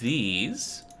of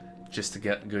these just to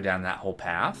go down that whole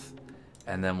path,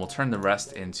 and then we'll turn the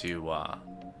rest into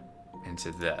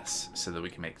this so that we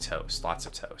can make toast, lots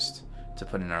of toast to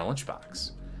put in our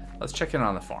lunchbox. Let's check in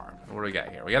on the farm. What do we got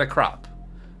here? We got a crop,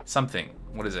 something.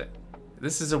 What is it?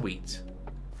 This is a wheat.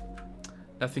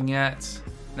 Nothing yet.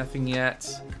 Nothing yet.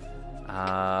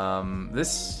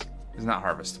 This It's not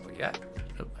harvestable yet.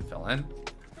 Oh, I fell in.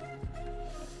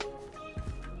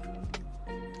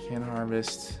 Can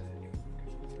harvest.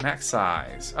 Max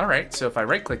size. Alright, so if I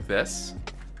right-click this,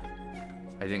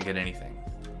 I didn't get anything.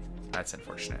 That's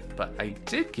unfortunate. But I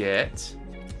did get...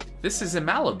 This is a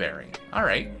mallow berry.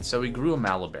 Alright, so we grew a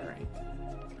mallow berry.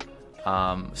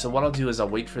 So what I'll do is I'll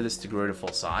wait for this to grow to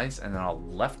full size, and then I'll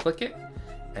left-click it,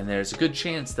 and there's a good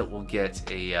chance that we'll get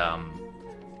a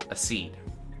seed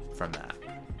from that.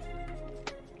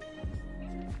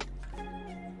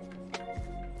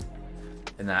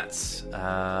 And that's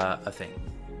a thing.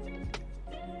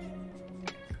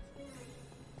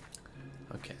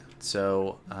 Okay,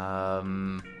 so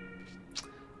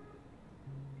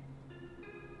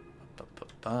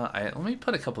let me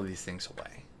put a couple of these things away.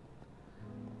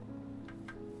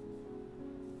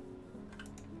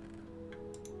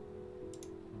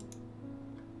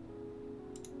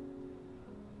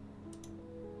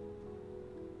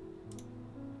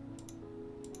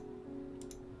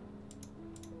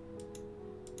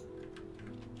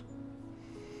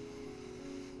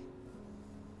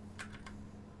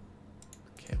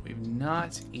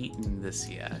 Not eaten this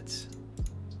yet.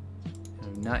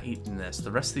 We've not eaten this.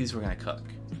 The rest of these we're gonna cook.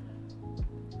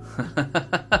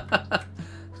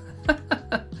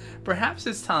 Perhaps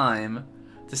it's time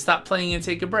to stop playing and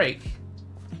take a break.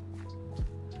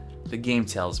 The game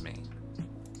tells me.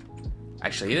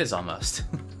 Actually, it is almost.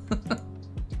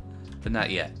 But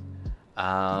not yet.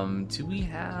 Do we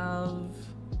have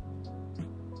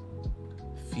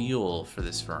fuel for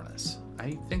this furnace?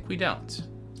 I think we don't.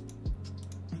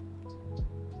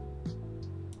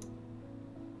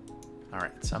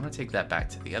 Alright, so I'm going to take that back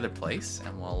to the other place,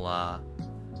 and we'll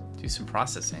do some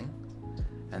processing.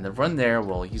 And the run there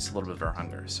will use a little bit of our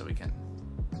hunger, so we can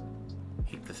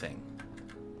heat the thing.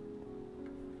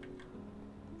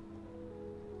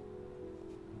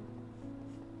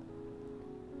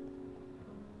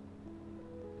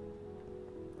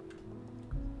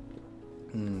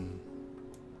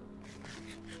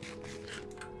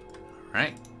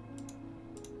 Alright.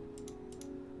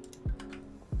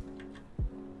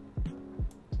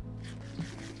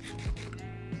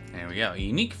 There we go.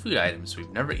 Unique food items we've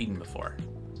never eaten before.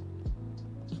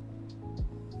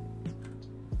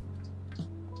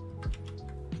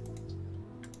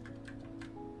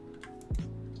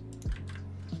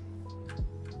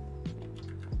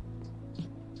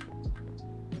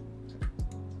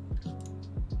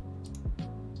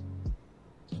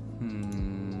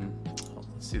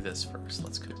 Let's do this first.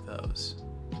 Let's cook those.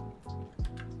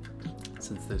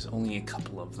 Since there's only a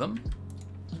couple of them.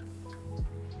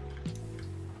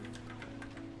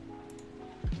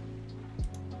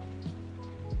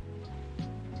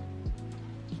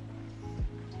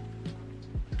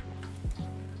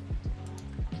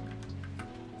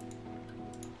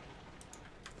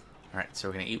 Alright, so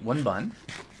we're going to eat one bun.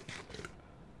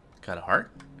 Got a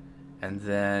heart. And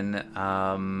then,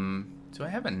 do I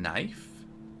have a knife?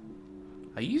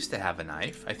 I used to have a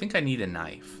knife. I think I need a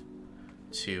knife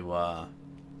to,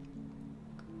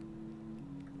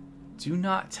 do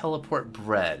not teleport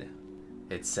bread,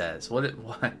 it says. What?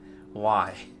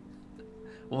 Why?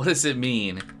 What does it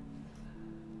mean?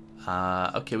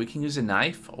 Okay, we can use a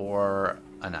knife or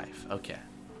a knife. Okay.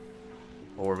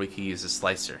 Or we can use a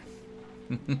slicer.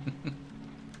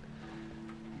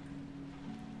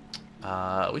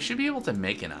 We should be able to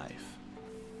make a knife.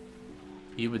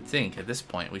 You would think at this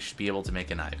point we should be able to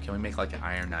make a knife. Can we make like an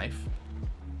iron knife?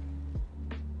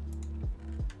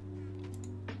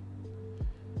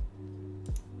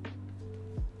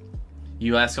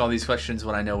 You ask all these questions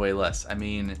when I know way less. I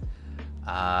mean,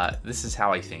 this is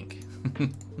how I think.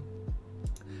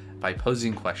 By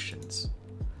posing questions.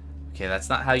 Okay, that's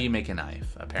not how you make a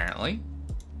knife, apparently.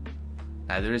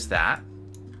 Neither is that.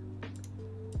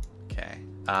 Okay.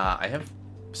 I have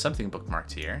something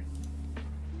bookmarked here.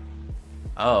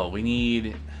 Oh, we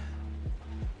need...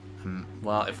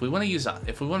 well, if we want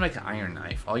to make an iron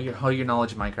knife, all your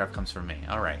knowledge of Minecraft comes from me.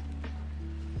 Alright.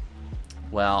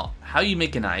 Well, how you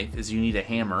make a knife is you need a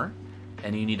hammer,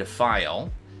 and you need a file,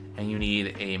 and you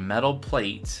need a metal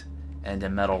plate, and a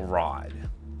metal rod.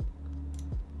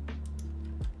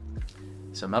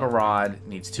 So metal rod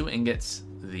needs 2 ingots.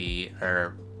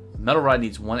 Metal rod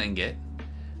needs 1 ingot.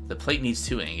 The plate needs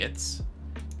 2 ingots.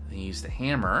 Then you use the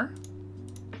hammer.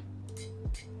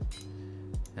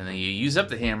 And then you use up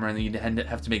the hammer, and then you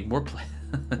have to make more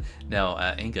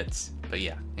ingots. But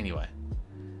yeah, anyway.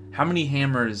 How many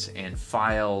hammers and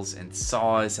files and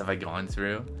saws have I gone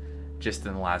through just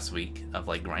in the last week of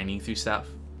like grinding through stuff?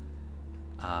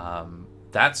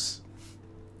 That's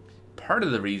part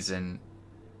of the reason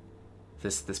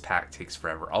this pack takes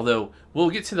forever. Although we'll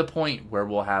get to the point where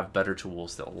we'll have better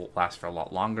tools that will last for a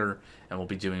lot longer, and we'll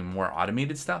be doing more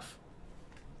automated stuff.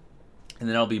 And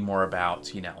then it'll be more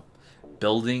about, you know,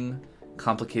 building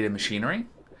complicated machinery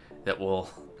that will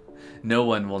no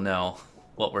one will know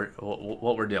what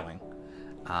we're doing.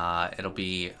 It'll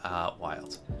be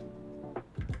wild.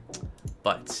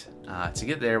 But to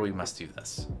get there, we must do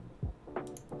this.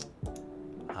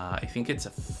 I think it's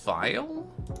a file,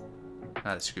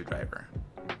 not a screwdriver.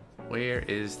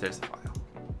 There's a file.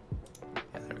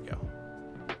 Yeah, there we go.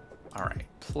 All right,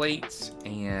 plate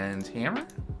and hammer,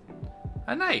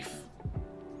 a knife.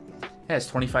 It has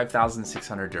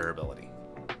 25,600 durability.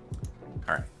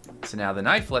 All right, so now the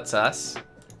knife lets us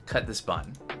cut this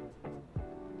bun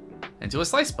into a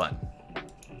slice bun.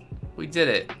 We did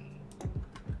it.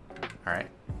 All right,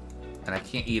 and I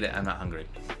can't eat it. I'm not hungry.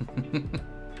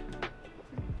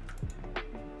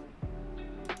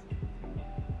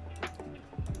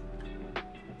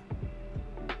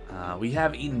 We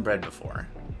have eaten bread before.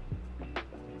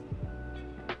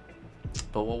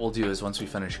 But what we'll do is once we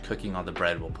finish cooking all the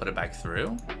bread, we'll put it back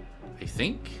through. I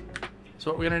think is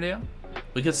what we're going to do.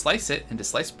 We could slice it into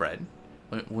sliced bread.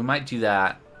 We might do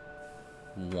that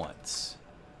once.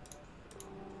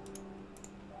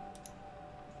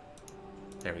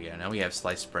 There we go. Now we have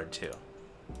sliced bread too.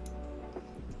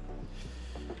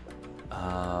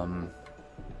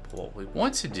 What we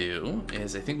want to do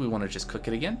is I think we want to just cook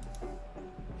it again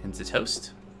into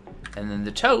toast. And then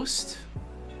the toast,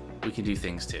 we can do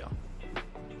things too.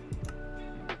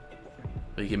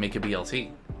 We can make a BLT.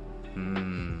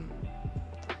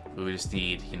 We just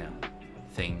need, you know,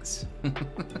 things.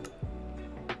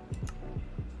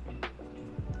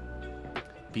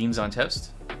 Beans on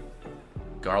toast.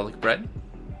 Garlic bread.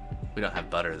 We don't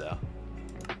have butter though.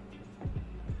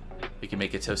 We can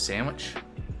make a toast sandwich.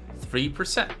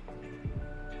 3%.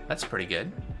 That's pretty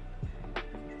good.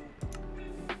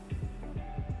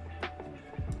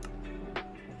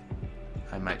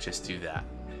 I might just do that.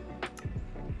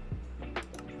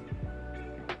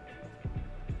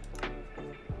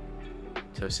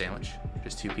 Toast sandwich.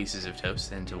 Just 2 pieces of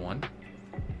toast into one.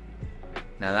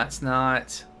 Now that's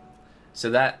not... So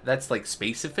that's like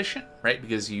space efficient, right?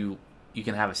 Because you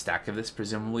can have a stack of this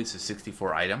presumably, so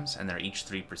 64 items, and they're each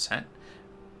 3%.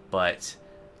 But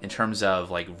in terms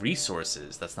of like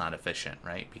resources, that's not efficient,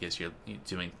 right? Because you're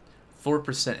doing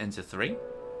 4% into 3.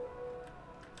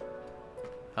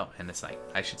 Oh, and it's night.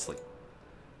 I should sleep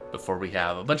before we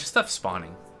have a bunch of stuff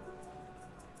spawning.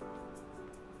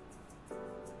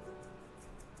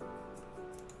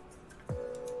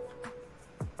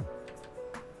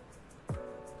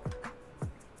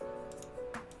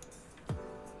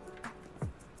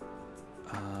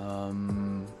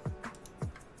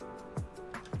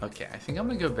 Okay, I think I'm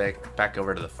gonna go back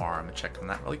over to the farm and check on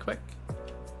that really quick.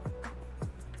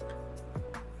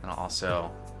 And I'll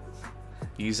also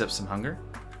use up some hunger.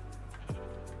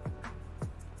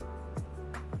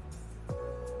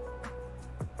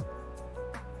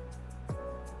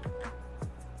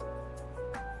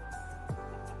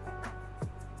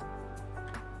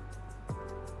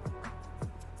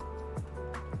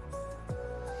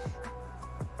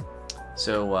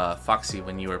 So, Foxy,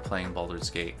 when you were playing Baldur's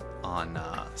Gate on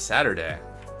Saturday,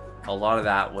 a lot of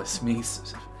that was me.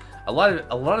 A lot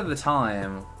of the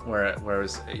time where it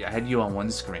was, I had you on one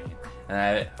screen, and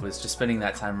I was just spending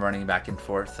that time running back and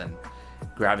forth and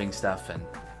grabbing stuff and,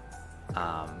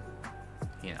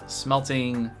 you know,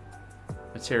 smelting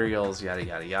materials, yada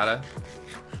yada yada.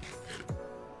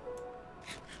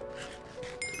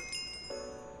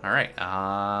 All right,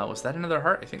 was that another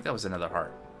heart? I think that was another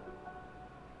heart.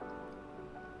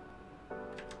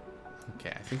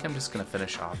 Okay, I think I'm just gonna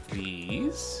finish off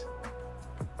these.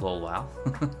 Lol, wow.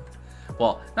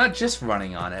 Well, not just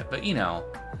running on it, but you know,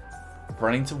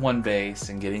 running to one base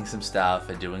and getting some stuff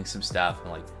and doing some stuff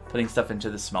and like putting stuff into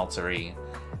the smeltery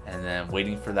and then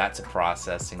waiting for that to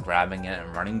process and grabbing it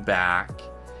and running back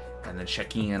and then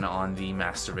checking in on the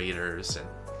masturbators and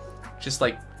just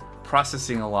like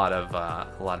processing a lot of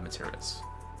materials.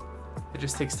 It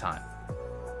just takes time.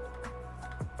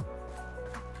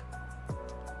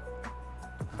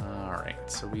 Alright,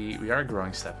 so we are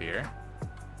growing stuff here.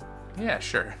 Yeah,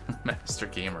 sure. Master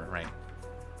Gamer, right.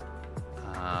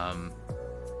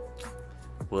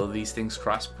 Will these things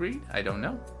crossbreed? I don't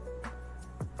know.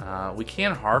 We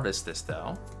can harvest this,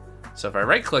 though. So if I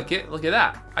right-click it, look at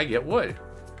that. I get wood.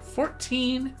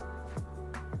 14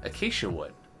 acacia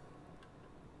wood.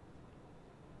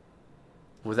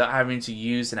 Without having to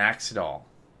use an axe at all.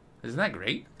 Isn't that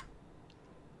great?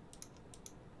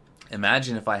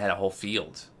 Imagine if I had a whole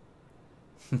field.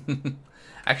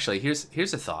 Actually,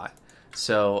 here's a thought.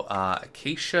 So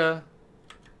acacia,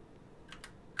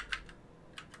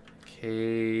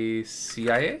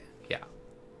 CIA, yeah.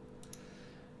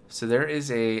 So there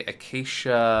is a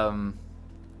acacia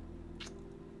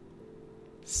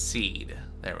seed.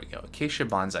 There we go. Acacia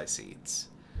bonsai seeds.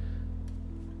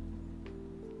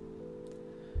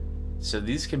 So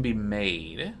these can be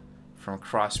made from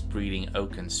crossbreeding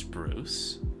oak and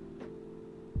spruce,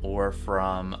 or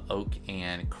from oak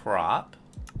and crop.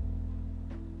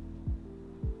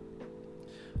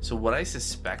 So what I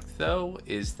suspect, though,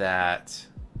 is that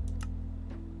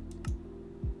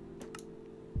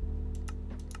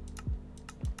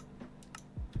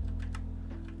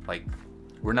like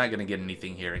we're not gonna get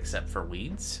anything here except for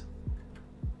weeds.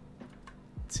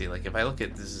 Let's see, like if I look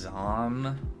at the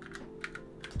Zom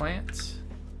plant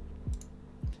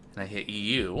and I hit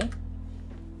EU,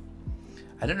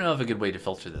 I don't know of a good way to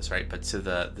filter this, right? But so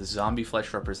the zombie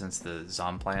flesh represents the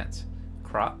Zom plant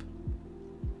crop.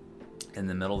 And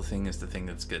the middle thing is the thing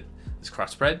that's good. This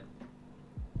crossbred.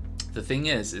 The thing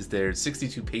is there's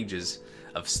 62 pages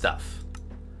of stuff.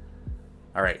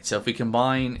 All right, so if we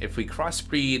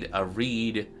crossbreed a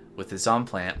reed with the Zom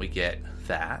plant, we get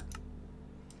that.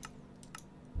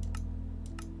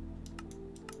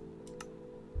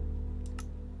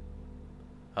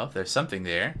 Oh, there's something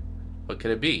there. What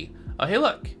could it be? Oh, hey,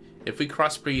 look. If we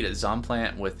crossbreed a Zom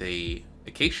plant with a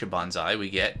acacia bonsai, we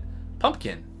get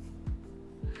pumpkin.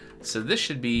 So this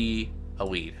should be a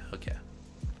weed. Okay.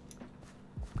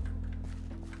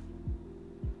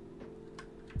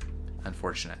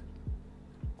 Unfortunate.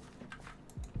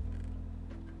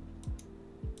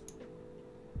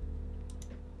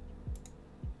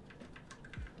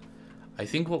 I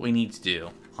think what we need to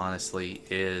do, honestly,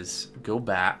 is go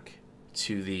back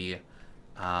to the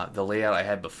layout I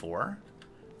had before,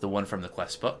 the one from the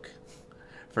quest book,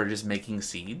 for just making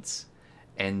seeds,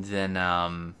 and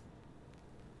then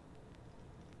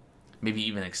maybe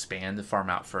even expand the farm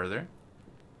out further,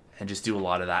 and just do a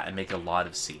lot of that and make a lot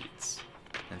of seeds,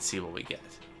 and see what we get.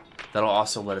 That'll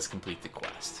also let us complete the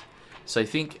quest. So I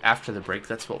think after the break,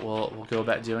 that's what we'll go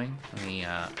about doing. Let me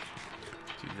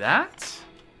do that,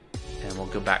 and we'll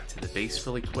go back to the base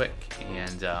really quick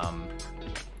and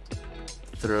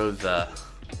throw the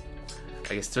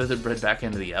bread back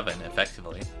into the oven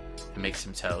effectively and make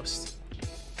some toast.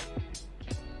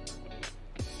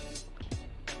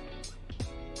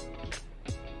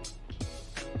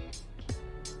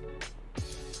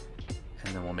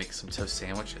 And then we'll make some toast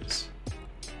sandwiches.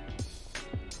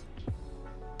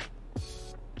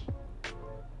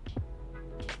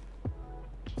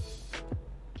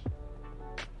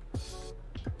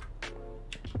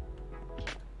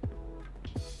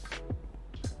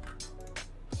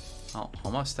 Oh,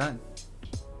 almost done.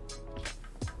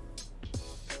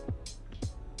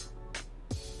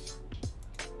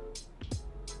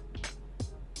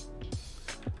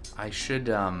 I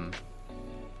should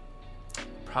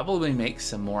probably make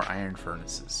some more iron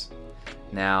furnaces.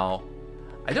 Now,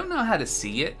 I don't know how to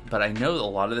see it, but I know a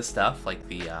lot of the stuff, like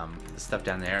the stuff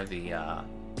down there, the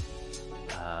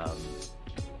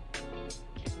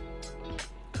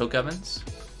coke ovens,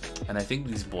 and I think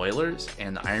these boilers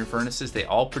and the iron furnaces, they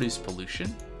all produce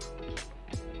pollution.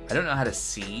 I don't know how to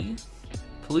see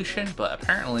pollution, but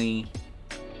apparently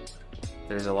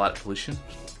there's a lot of pollution,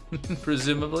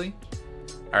 presumably.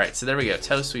 All right, so there we go.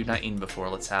 Toast we've not eaten before.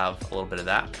 Let's have a little bit of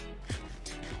that.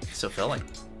 So filling.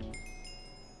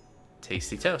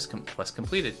 Tasty toast. Quest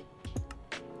completed.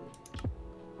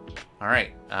 All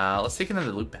right, let's take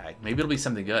another loot bag. Maybe it'll be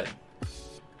something good.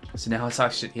 So now it's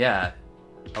actually, yeah,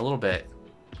 a little bit.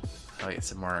 Oh, I get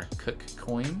some more cook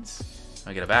coins.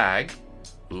 I get a bag.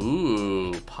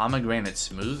 Ooh, pomegranate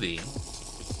smoothie.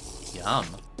 Yum.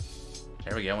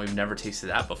 There we go. We've never tasted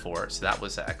that before, so that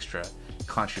was an extra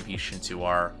contribution to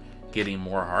our getting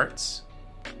more hearts.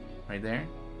 Right there.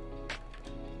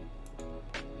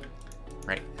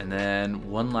 Right, and then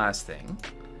one last thing.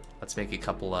 Let's make a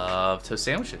couple of toast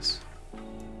sandwiches,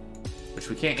 which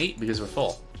we can't eat because we're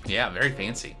full. Yeah, very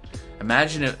fancy.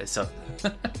 Imagine if so.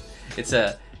 it's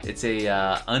a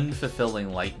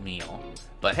unfulfilling light meal,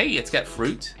 but hey, it's got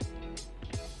fruit.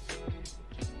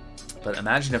 But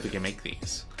imagine if we can make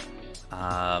these.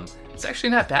 It's actually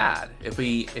not bad. If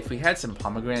we had some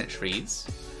pomegranate trees,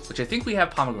 which I think we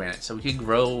have pomegranate, so we could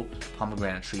grow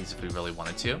pomegranate trees if we really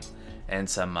wanted to, and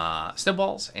some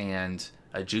snowballs and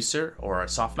a juicer or a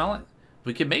soft melon,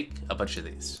 we could make a bunch of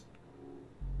these.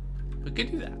 We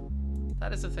could do that.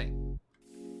 That is a thing.